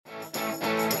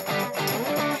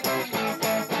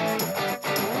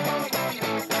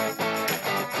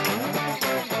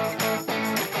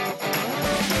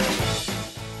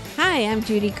I'm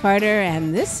Judy Carter,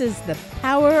 and this is the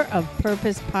Power of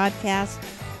Purpose podcast,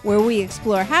 where we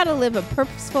explore how to live a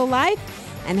purposeful life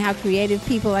and how creative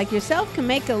people like yourself can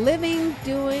make a living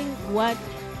doing what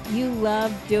you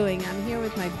love doing. I'm here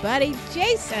with my buddy,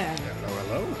 Jason.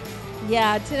 Hello.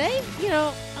 Yeah, today,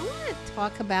 I want to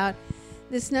talk about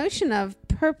this notion of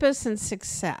purpose and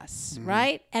success,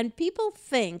 right? And people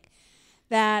think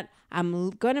that I'm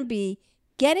going to be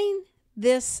getting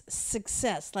this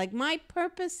success. Like, my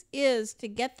purpose is to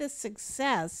get this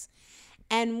success.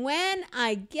 And when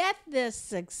I get this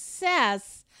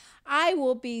success, I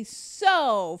will be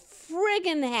so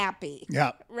friggin' happy.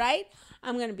 Yeah. Right?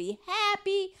 I'm going to be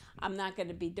happy. I'm not going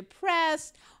to be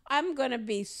depressed. I'm going to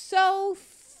be so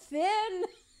thin.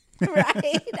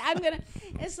 Right?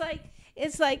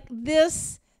 It's like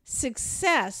this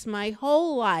success my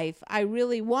whole life. I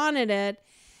really wanted it.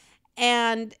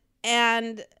 And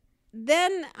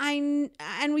then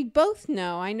we both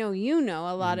know, I know you know,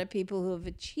 a lot of people who have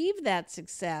achieved that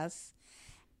success,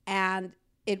 and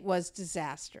it was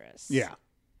disastrous. Yeah.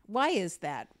 Why is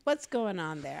that? What's going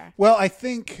on there? Well, I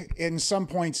think in some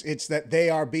points it's that they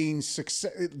are being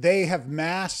they have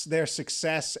masked their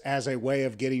success as a way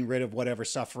of getting rid of whatever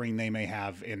suffering they may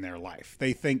have in their life.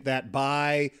 They think that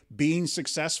by being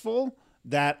successful,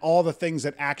 that all the things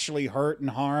that actually hurt and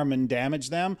harm and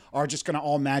damage them are just going to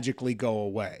all magically go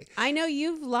away. I know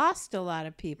you've lost a lot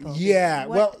of people. Yeah.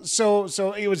 Well, so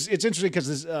it's interesting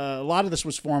because a lot of this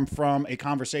was formed from a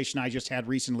conversation I just had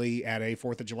recently at a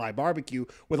 4th of July barbecue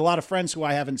with a lot of friends who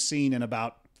I haven't seen in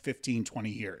about 15, 20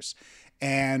 years.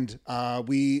 And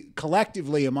we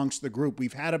collectively amongst the group,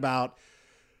 we've had about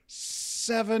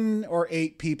 7 or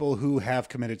 8 people who have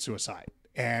committed suicide.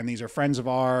 And these are friends of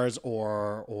ours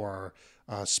or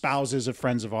spouses of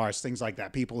friends of ours, things like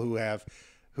that. People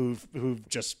who've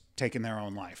just taken their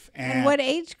own life. And what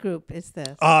age group is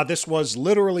this? This was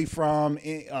literally from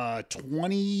about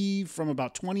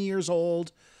 20 years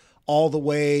old all the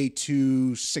way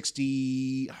to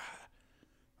 60.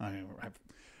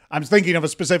 I'm thinking of a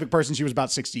specific person. She was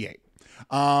about 68.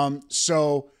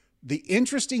 So the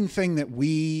interesting thing that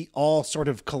we all sort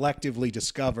of collectively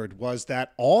discovered was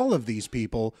that all of these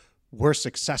people were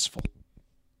successful.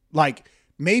 Like,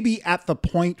 maybe at the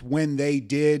point when they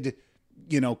did,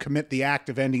 commit the act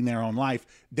of ending their own life,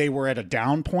 they were at a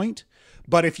down point.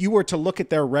 But if you were to look at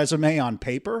their resume on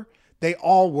paper, they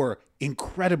all were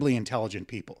incredibly intelligent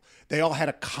people. They all had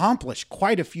accomplished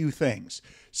quite a few things.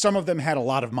 Some of them had a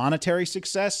lot of monetary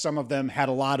success. Some of them had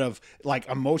a lot of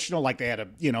emotional, they had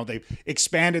they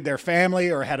expanded their family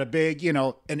or had a big,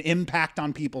 an impact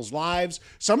on people's lives.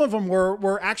 Some of them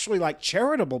were actually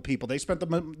charitable people. They spent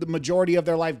the majority of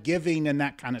their life giving and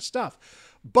that kind of stuff.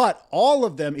 But all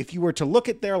of them, if you were to look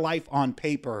at their life on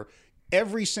paper,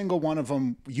 every single one of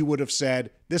them, you would have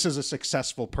said, this is a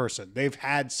successful person. They've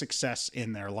had success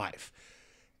in their life.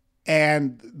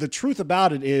 And the truth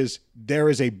about it is there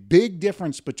is a big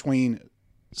difference between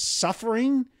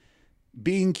suffering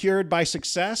being cured by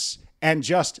success and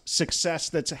just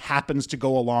success that happens to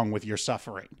go along with your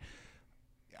suffering.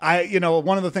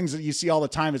 One of the things that you see all the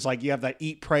time is you have that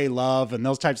eat, pray, love and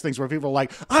those types of things where people are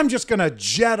like, I'm just going to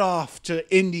jet off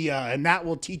to India and that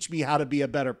will teach me how to be a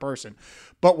better person.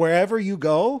 But wherever you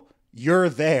go, you're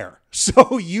there.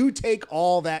 So you take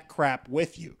all that crap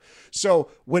with you. So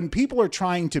when people are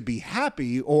trying to be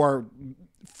happy or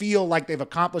feel like they've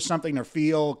accomplished something or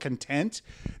feel content,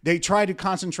 they try to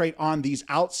concentrate on these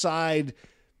outside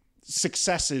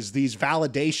successes, these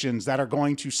validations that are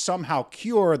going to somehow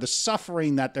cure the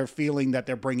suffering that they're feeling that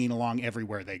they're bringing along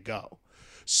everywhere they go.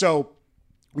 So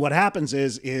what happens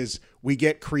is we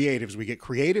get creatives. We get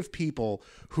creative people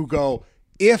who go,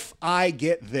 if I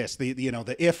get this, the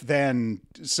if-then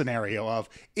scenario of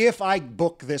if I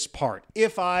book this part,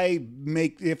 if I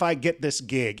get this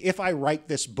gig, if I write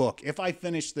this book, if I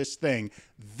finish this thing,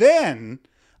 then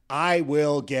I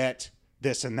will get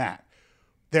this and that.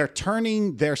 They're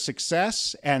turning their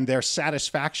success and their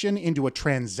satisfaction into a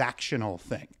transactional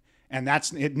thing. And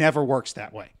it never works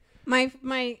that way. My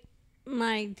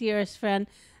dearest friend,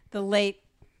 the late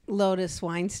Lotus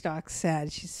Weinstock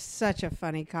said, she's such a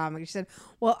funny comic. She said,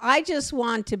 well, I just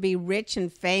want to be rich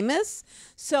and famous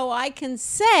so I can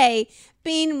say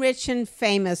being rich and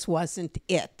famous wasn't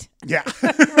it. Yeah.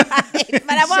 Right.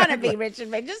 But I want to be rich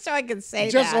and famous just so I can say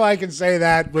that. Just so I can say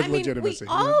that with legitimacy. We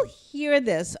all hear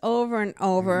this over and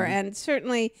over, and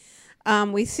certainly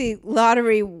we see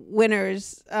lottery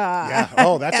winners. Yeah.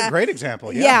 Oh, that's a great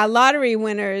example. Yeah. Yeah, lottery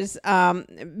winners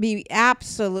be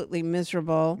absolutely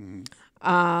miserable.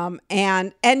 And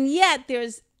yet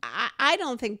I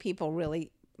don't think people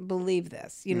really believe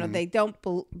this. They don't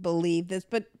believe this.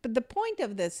 But the point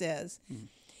of this is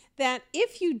that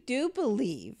if you do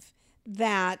believe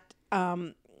that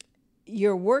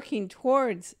you're working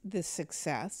towards this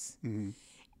success,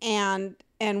 and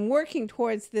working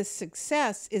towards this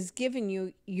success is giving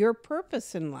you your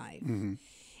purpose in life,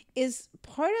 is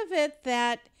part of it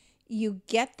that you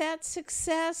get that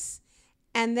success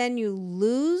and then you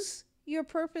lose your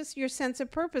purpose, your sense of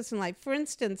purpose in life. For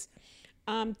instance,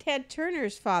 Ted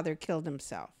Turner's father killed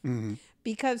himself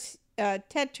because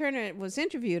Ted Turner was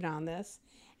interviewed on this,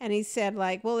 and he said,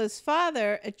 like, well, his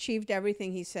father achieved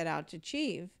everything he set out to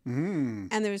achieve, and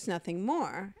there was nothing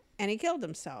more, and he killed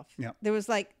himself. Yep. There was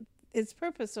like his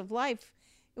purpose of life,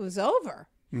 it was over.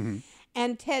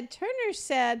 And Ted Turner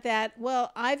said that,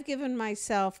 well, I've given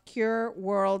myself cure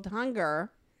world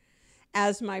hunger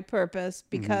as my purpose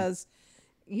because,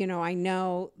 you know, I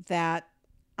know that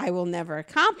I will never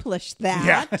accomplish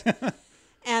that. Yeah.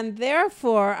 And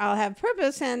therefore, I'll have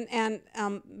purpose. And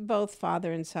both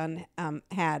father and son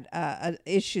had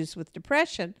issues with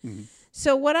depression.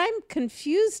 So what I'm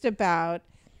confused about,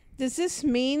 does this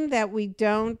mean that we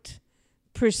don't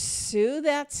pursue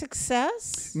that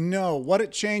success? No, what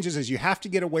it changes is you have to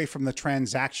get away from the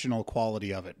transactional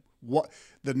quality of it. What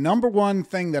the number one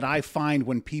thing that I find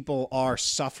when people are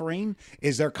suffering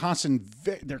is they're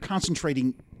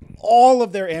concentrating all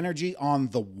of their energy on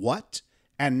the what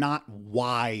and not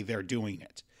why they're doing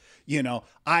it. You know,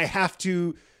 I have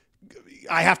to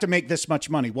make this much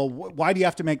money. Well, why do you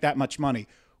have to make that much money?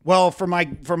 Well, for my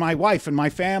wife and my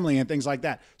family and things like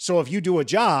that. So if you do a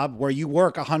job where you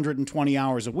work 120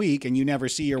 hours a week and you never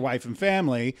see your wife and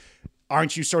family,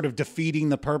 aren't you sort of defeating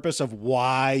the purpose of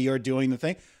why you're doing the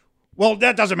thing? Well,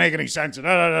 that doesn't make any sense.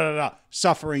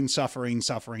 Suffering.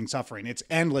 It's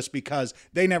endless because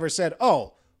they never said,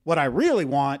 oh, what I really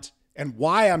want and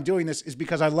why I'm doing this is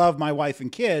because I love my wife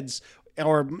and kids,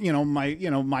 or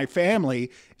my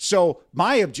family. So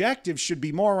my objective should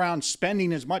be more around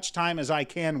spending as much time as I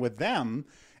can with them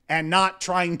and not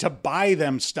trying to buy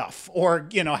them stuff or,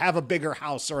 have a bigger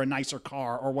house or a nicer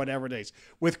car or whatever it is.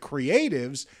 With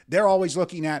creatives, they're always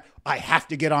looking at, I have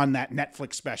to get on that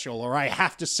Netflix special, or I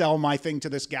have to sell my thing to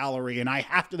this gallery, and I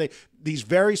have to, these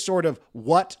very sort of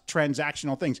what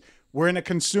transactional things. We're in a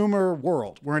consumer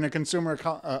world. We're in a consumer,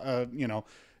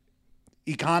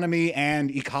 economy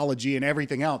and ecology and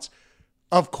everything else.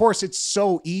 Of course, it's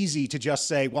so easy to just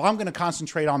say, well, I'm going to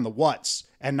concentrate on the what's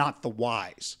and not the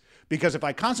whys. Because if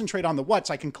I concentrate on the what's,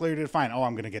 I can clearly define, oh,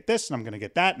 I'm going to get this and I'm going to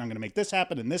get that and I'm going to make this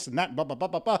happen and this and that, blah, blah, blah,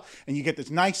 blah, blah. And you get this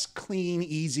nice, clean,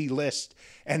 easy list.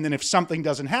 And then if something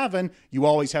doesn't happen, you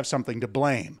always have something to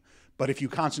blame. But if you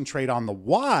concentrate on the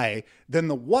why, then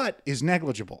the what is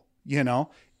negligible.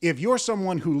 If you're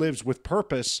someone who lives with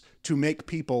purpose to make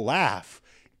people laugh,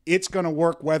 it's going to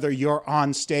work whether you're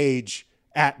on stage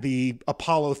at the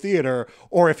Apollo Theater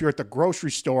or if you're at the grocery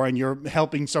store and you're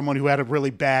helping someone who had a really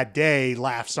bad day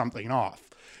laugh something off.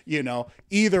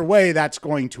 Either way, that's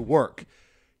going to work.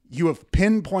 You have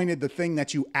pinpointed the thing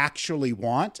that you actually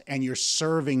want and you're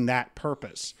serving that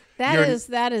purpose.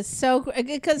 That is so,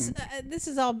 because this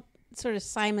is all sort of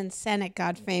Simon Sinek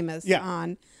got famous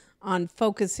on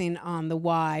focusing on the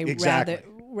why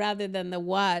rather than the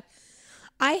what.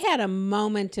 I had a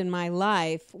moment in my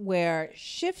life where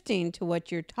shifting to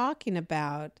what you're talking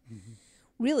about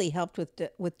really helped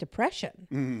with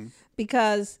depression,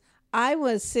 because I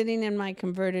was sitting in my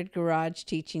converted garage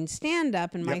teaching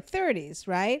stand-up in my 30s,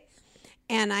 right?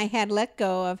 And I had let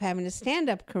go of having a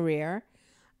stand-up career,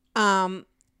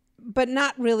 but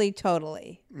not really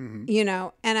totally,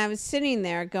 And I was sitting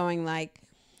there going like,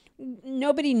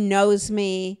 nobody knows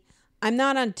me. I'm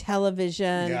not on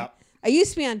television. Yeah. I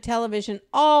used to be on television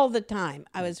all the time.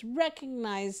 I was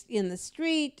recognized in the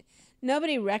street.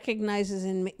 Nobody recognizes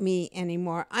me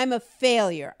anymore. I'm a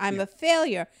failure. I'm a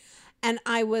failure. And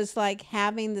I was like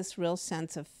having this real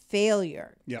sense of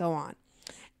failure go on.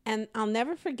 And I'll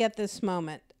never forget this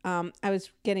moment. I was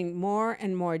getting more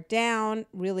and more down,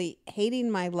 really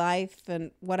hating my life and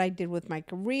what I did with my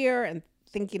career and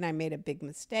thinking I made a big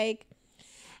mistake.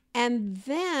 And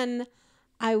then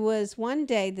I was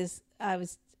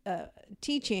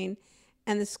teaching,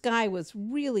 and this guy was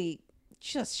really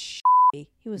just shitty.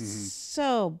 He was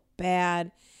so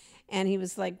bad, and he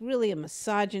was like really a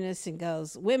misogynist and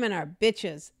goes, women are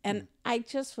bitches. And I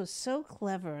just was so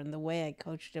clever in the way I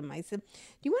coached him. I said,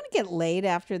 do you want to get laid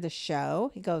after the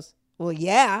show? He goes, well,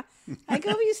 yeah. I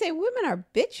go, you say women are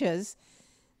bitches,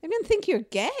 they're going to think you're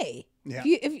gay. Yeah.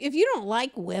 If you don't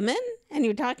like women and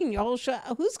you're talking your whole show,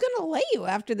 who's going to lay you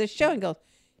after the show? And goes,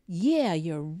 yeah,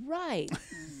 you're right.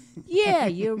 Yeah,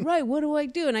 you're right. What do I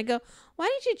do? And I go, why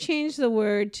don't you change the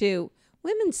word to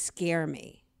women scare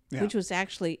me? Which was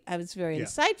actually, I was very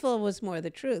insightful. It was more the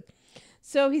truth.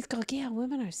 So he's going, yeah,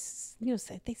 women are,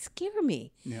 they scare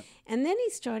me. Yeah. And then he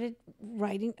started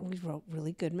writing. We wrote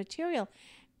really good material.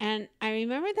 And I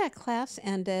remember that class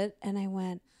ended, and I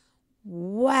went,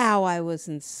 wow, I was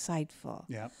insightful.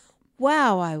 Yeah.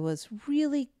 Wow, I was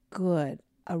really good.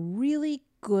 A really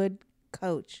good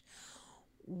coach.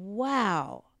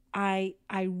 Wow, I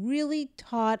really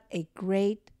taught a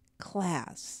great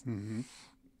class. Mm-hmm.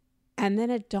 And then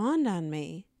it dawned on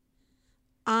me,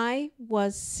 I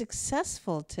was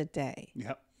successful today.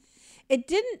 Yep. It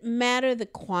didn't matter the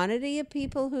quantity of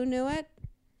people who knew it,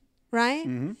 right?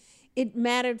 Mm-hmm. It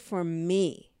mattered for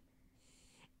me.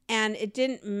 And it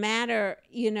didn't matter,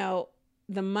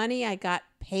 the money I got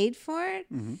paid for it.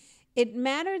 Mm-hmm. It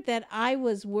mattered that I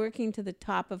was working to the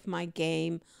top of my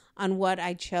game on what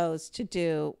I chose to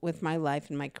do with my life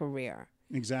and my career.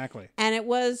 Exactly. And it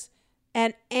was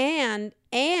and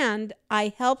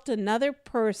I helped another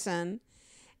person,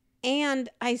 and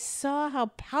I saw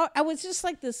how I was just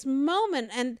like this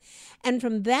moment, and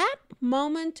from that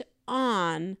moment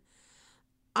on,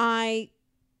 I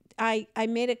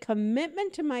made a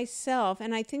commitment to myself,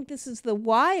 and I think this is the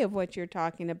why of what you're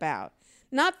talking about.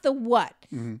 Not the what,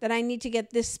 that I need to get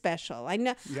this special. I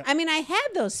know. Yep. I mean, I had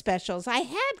those specials. I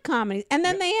had comedy, and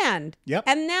then they end. Yep.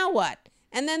 And now what?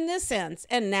 And then this ends,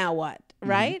 and now what?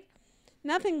 Right?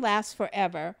 Nothing lasts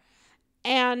forever.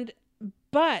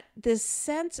 But this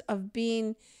sense of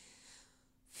being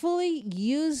fully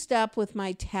used up with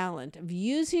my talent, of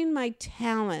using my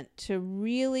talent to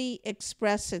really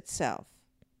express itself,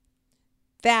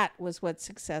 that was what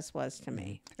success was to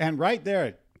me. And right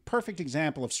there, perfect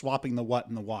example of swapping the what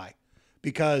and the why.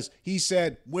 Because he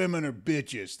said, women are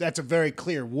bitches. That's a very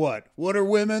clear what. What are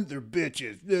women? They're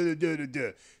bitches. Duh, duh, duh,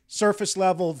 duh. Surface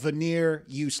level, veneer,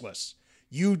 useless.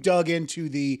 You dug into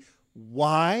the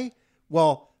why.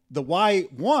 Well, the why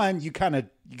one, you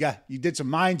did some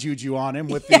mind juju on him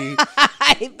with the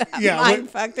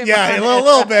Fucked him yeah, on a it.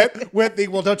 little bit with the,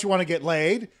 well, don't you want to get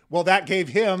laid? Well, that gave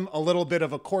him a little bit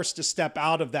of a course to step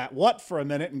out of that what for a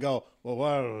minute and go,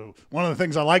 well, one of the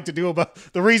things I like to do about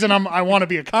the reason I want to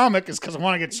be a comic is because I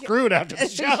want to get screwed after the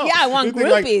show. Yeah, I want They're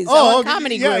like, groupies. I want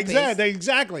comedy yeah, groupies.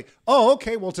 Exactly. Oh,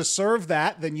 okay. Well, to serve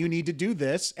that, then you need to do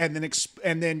this. And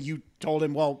then you told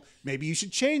him, well, maybe you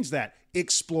should change that.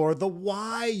 Explore the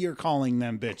why you're calling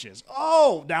them bitches.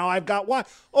 Oh, now I've got why.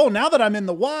 Oh, now that I'm in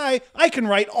the why, I can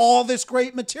write all this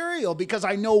great material because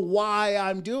I know why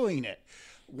I'm doing it.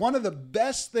 One of the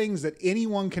best things that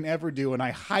anyone can ever do, and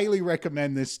I highly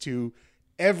recommend this to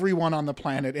everyone on the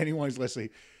planet, anyone who's listening,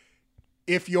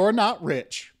 if you're not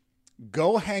rich,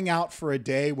 go hang out for a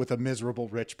day with a miserable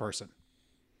rich person.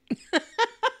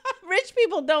 Rich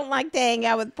people don't like to hang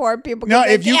out with poor people. No,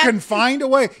 if you can find a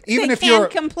way, even if you're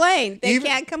complain, they even-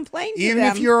 can't complain to even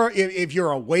them. if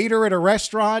you're a waiter at a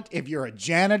restaurant, if you're a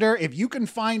janitor, if you can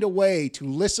find a way to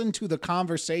listen to the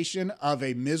conversation of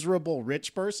a miserable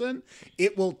rich person,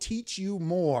 it will teach you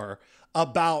more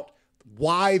about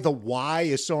why the why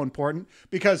is so important.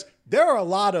 Because there are a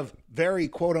lot of very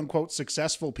quote unquote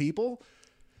successful people,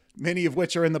 many of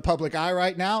which are in the public eye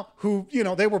right now, who,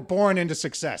 they were born into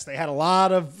success. They had a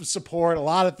lot of support, a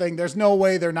lot of things. There's no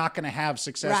way they're not going to have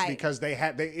success Right. because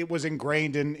it was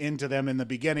ingrained into them in the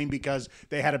beginning because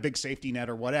they had a big safety net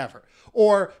or whatever.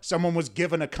 Or someone was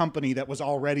given a company that was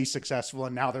already successful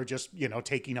and now they're just,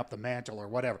 taking up the mantle or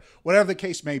whatever. Whatever the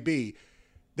case may be,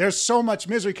 there's so much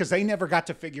misery because they never got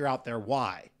to figure out their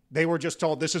why. They were just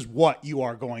told this is what you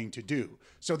are going to do.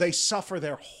 So they suffer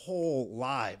their whole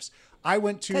lives. I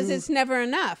went to... Because it's never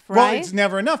enough, right? Well, it's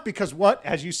never enough because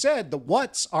as you said, the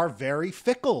whats are very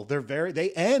fickle.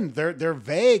 They end. They're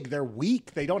vague. They're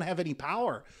weak. They don't have any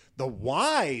power. The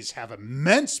whys have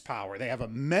immense power. They have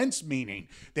immense meaning.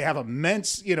 They have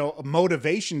immense,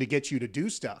 motivation to get you to do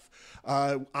stuff.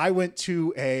 I went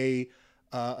to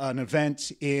an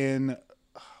event in,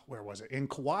 where was it? In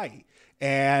Kauai.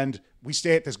 And we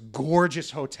stay at this gorgeous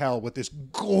hotel with this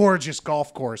gorgeous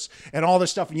golf course and all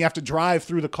this stuff. And you have to drive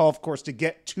through the golf course to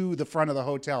get to the front of the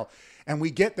hotel. And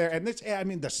we get there and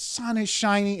the sun is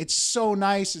shining. It's so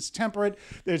nice. It's temperate.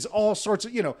 There's all sorts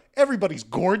of, everybody's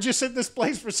gorgeous at this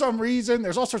place for some reason.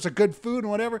 There's all sorts of good food and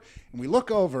whatever. And we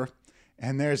look over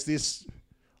and there's this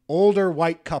older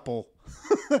white couple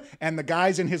and the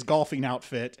guy's in his golfing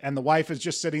outfit and the wife is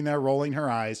just sitting there rolling her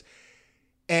eyes.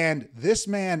 And this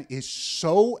man is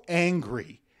so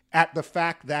angry at the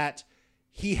fact that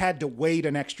he had to wait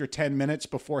an extra 10 minutes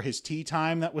before his tea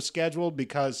time that was scheduled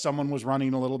because someone was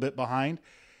running a little bit behind.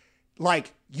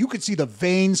 Like, you could see the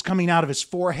veins coming out of his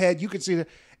forehead. You could see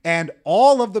and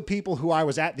all of the people who I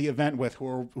was at the event with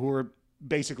who were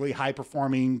basically high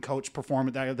performing coach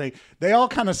performance. They all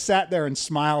kind of sat there and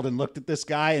smiled and looked at this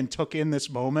guy and took in this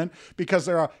moment, because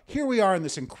here we are in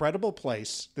this incredible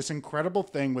place, this incredible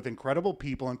thing with incredible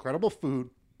people, incredible food,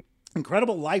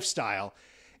 incredible lifestyle.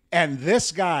 And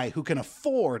this guy who can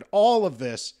afford all of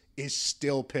this is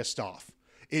still pissed off,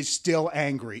 is still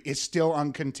angry, is still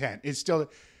uncontent, is still...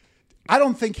 I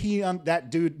don't think that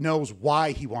dude knows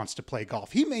why he wants to play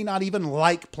golf. He may not even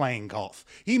like playing golf.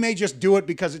 He may just do it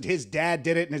because his dad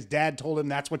did it and his dad told him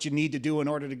that's what you need to do in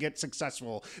order to get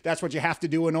successful. That's what you have to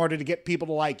do in order to get people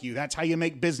to like you. That's how you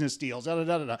make business deals. Da, da,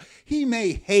 da, da. He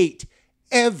may hate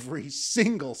every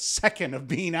single second of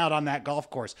being out on that golf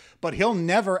course, but he'll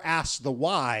never ask the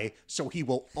why, so he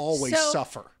will always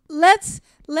suffer.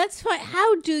 Let's find,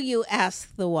 how do you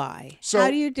ask the why? So how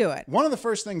do you do it? One of the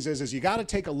first things is you got to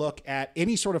take a look at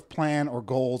any sort of plan or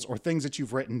goals or things that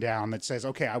you've written down that says,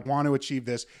 okay, I want to achieve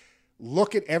this.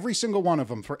 Look at every single one of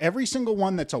them. For every single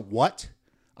one that's a what,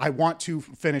 I want to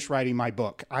finish writing my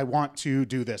book. I want to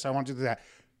do this. I want to do that.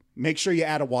 Make sure you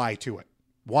add a why to it.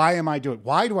 Why am I doing it?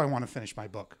 Why do I want to finish my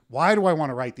book? Why do I want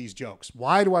to write these jokes?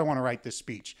 Why do I want to write this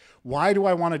speech? Why do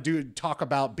I want to talk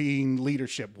about being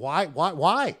leadership? Why?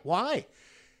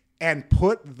 And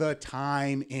put the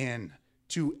time in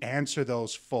to answer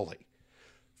those fully.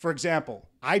 For example,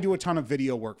 I do a ton of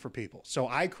video work for people. So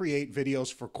I create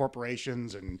videos for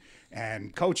corporations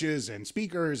and coaches and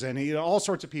speakers and all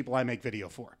sorts of people I make video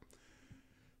for.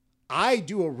 I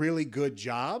do a really good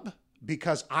job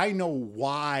because I know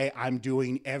why I'm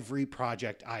doing every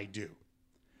project I do.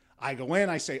 I go in,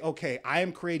 I say, okay, I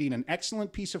am creating an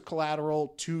excellent piece of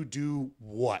collateral to do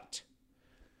what?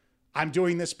 I'm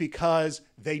doing this because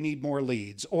they need more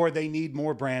leads, or they need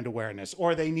more brand awareness,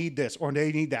 or they need this, or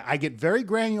they need that. I get very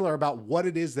granular about what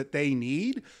it is that they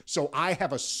need, so I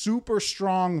have a super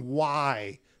strong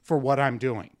why for what I'm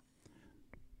doing.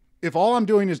 If all I'm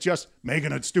doing is just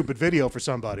making a stupid video for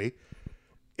somebody,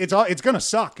 it's going to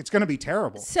suck. It's going to be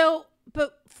terrible. So,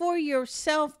 but for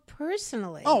yourself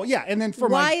personally. Oh, yeah. And then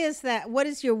why is that? What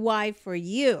is your why for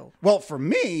you? Well, for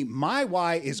me, my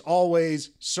why is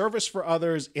always service for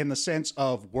others in the sense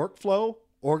of workflow,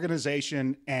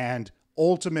 organization, and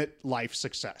ultimate life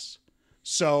success.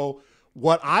 So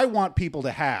what I want people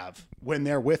to have when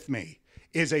they're with me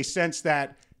is a sense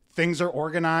that things are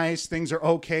organized, things are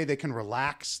okay, they can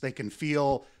relax, they can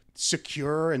feel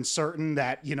secure and certain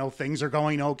that, things are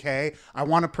going okay. I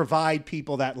want to provide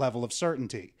people that level of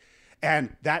certainty.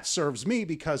 And that serves me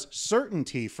because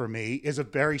certainty for me is a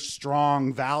very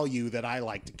strong value that I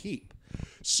like to keep.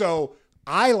 So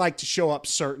I like to show up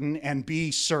certain and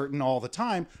be certain all the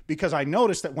time, because I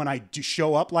notice that when I do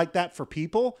show up like that for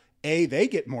people, A, they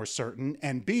get more certain,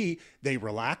 and B, they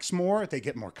relax more, they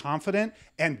get more confident,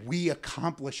 and we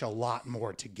accomplish a lot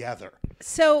more together.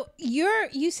 So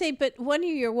you say, but one of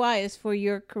your why is for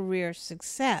your career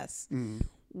success. Mm.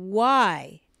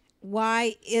 Why?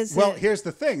 Why is Well, here's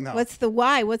the thing, though. What's the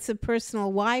why? What's the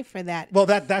personal why for that? Well,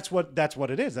 that's what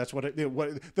it is. That's what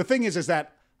the thing is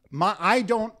that I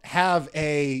don't have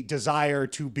a desire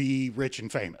to be rich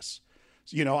and famous.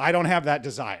 I don't have that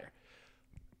desire.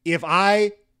 If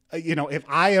I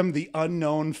am the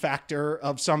unknown factor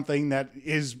of something that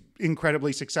is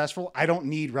incredibly successful, I don't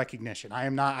need recognition.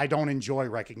 I don't enjoy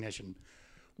recognition.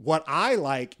 What I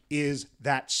like is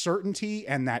that certainty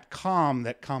and that calm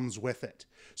that comes with it.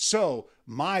 So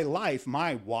my life,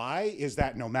 my why is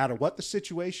that no matter what the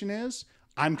situation is,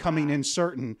 I'm coming in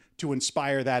certain to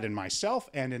inspire that in myself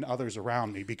and in others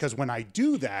around me. Because when I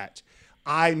do that,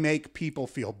 I make people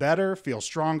feel better, feel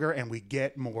stronger, and we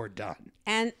get more done.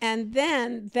 And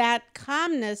then that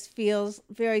calmness feels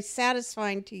very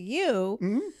satisfying to you,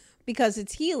 mm-hmm. because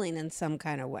it's healing in some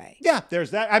kind of way. Yeah,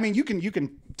 there's that. I mean, you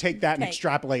can take that and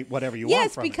extrapolate whatever you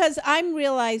want from it. Yes, because I'm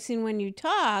realizing when you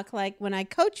talk, like when I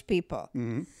coach people,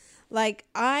 mm-hmm. like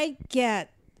I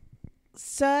get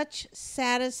such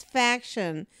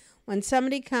satisfaction when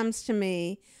somebody comes to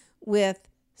me with,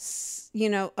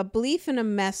 a belief in a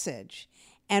message.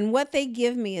 And what they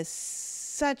give me is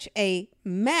such a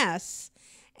mess,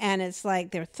 and it's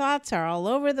like their thoughts are all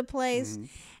over the place. Mm-hmm.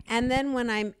 And then when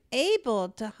I'm able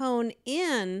to hone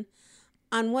in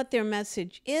on what their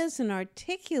message is and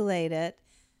articulate it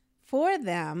for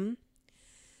them,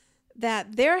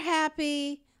 that they're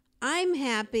happy, I'm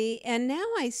happy, and now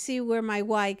I see where my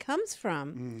why comes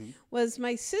from. Mm-hmm. Was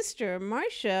my sister,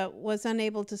 Marcia, was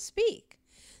unable to speak.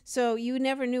 So you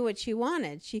never knew what she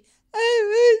wanted.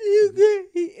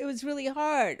 It was really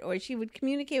hard. Or she would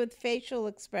communicate with facial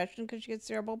expression because she had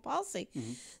cerebral palsy.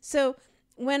 Mm-hmm. So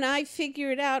when I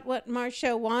figured out what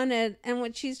Marcia wanted and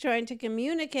what she's trying to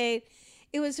communicate,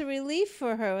 it was a relief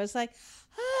for her. It was like,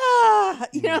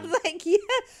 like,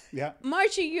 Yeah.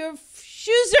 Marcia, your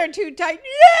shoes are too tight.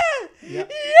 Yeah.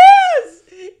 Yes.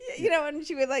 And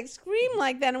she would like scream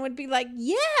like that and would be like,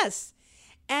 yes.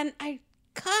 And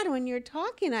God, when you're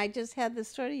talking, I just had this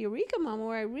sort of eureka moment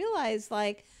where I realized,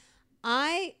 like,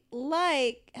 I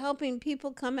like helping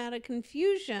people come out of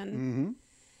confusion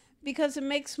because it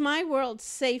makes my world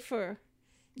safer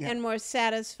and more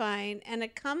satisfying. And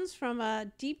it comes from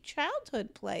a deep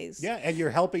childhood place. Yeah, and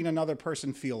you're helping another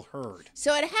person feel heard.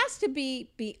 So it has to be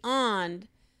beyond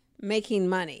making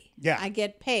money. Yeah. I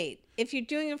get paid. If you're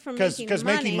doing it for making money. Because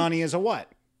making money is a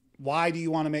what? Why do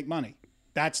you want to make money?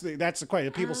 That's the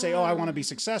question. People say, I want to be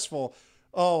successful.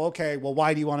 Oh, okay. Well,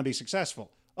 why do you want to be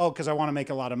successful? Oh, because I want to make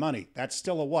a lot of money. That's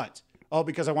still a what? Oh,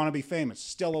 because I want to be famous.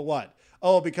 Still a what?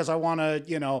 Oh, because I want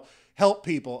to, help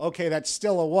people. Okay, that's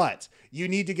still a what? You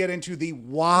need to get into the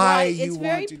why you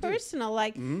want to do. It's very personal.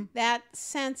 Like that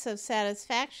sense of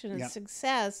satisfaction and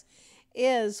success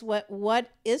is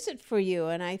what is it for you?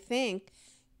 And I think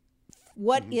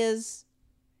what is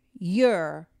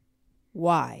your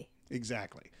why?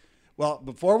 Exactly. Well,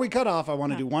 before we cut off, I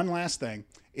want to do one last thing,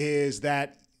 is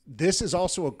that this is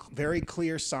also a very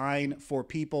clear sign for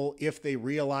people if they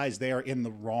realize they are in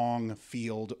the wrong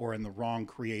field or in the wrong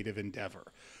creative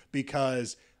endeavor.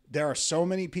 Because there are so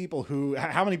many people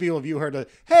how many people have you heard of,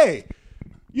 hey,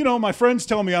 my friends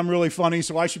tell me I'm really funny,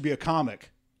 so I should be a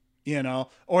comic,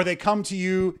 or they come to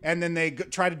you and then they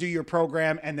try to do your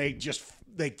program and they just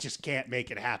can't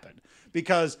make it happen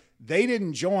because they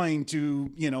didn't join to,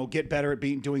 get better at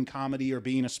doing comedy or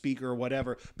being a speaker or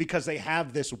whatever, because they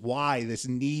have this why, this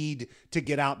need to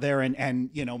get out there and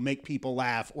make people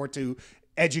laugh or to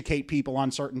educate people on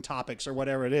certain topics or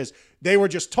whatever it is. They were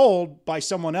just told by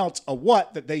someone else a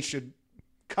what that they should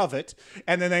covet.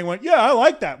 And then they went, yeah, I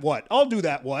like that what. I'll do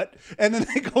that what. And then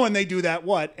they go and they do that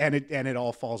what, and it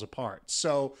all falls apart.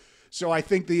 So I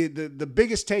think the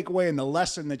biggest takeaway and the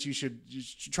lesson that you should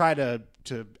try to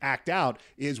act out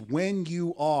is when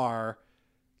you are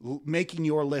making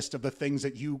your list of the things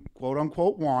that you quote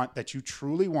unquote want, that you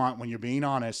truly want, when you're being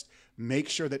honest, make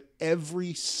sure that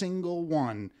every single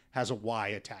one has a why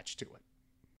attached to it.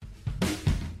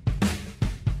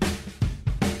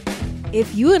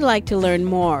 If you would like to learn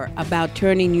more about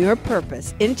turning your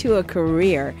purpose into a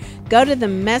career, go to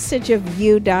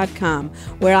themessageofyou.com,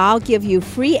 where I'll give you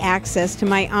free access to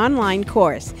my online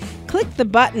course. Click the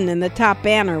button in the top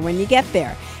banner when you get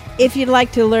there. If you'd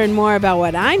like to learn more about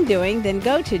what I'm doing, then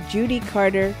go to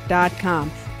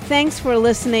judycarter.com. Thanks for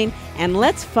listening, and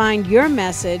let's find your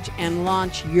message and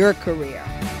launch your career.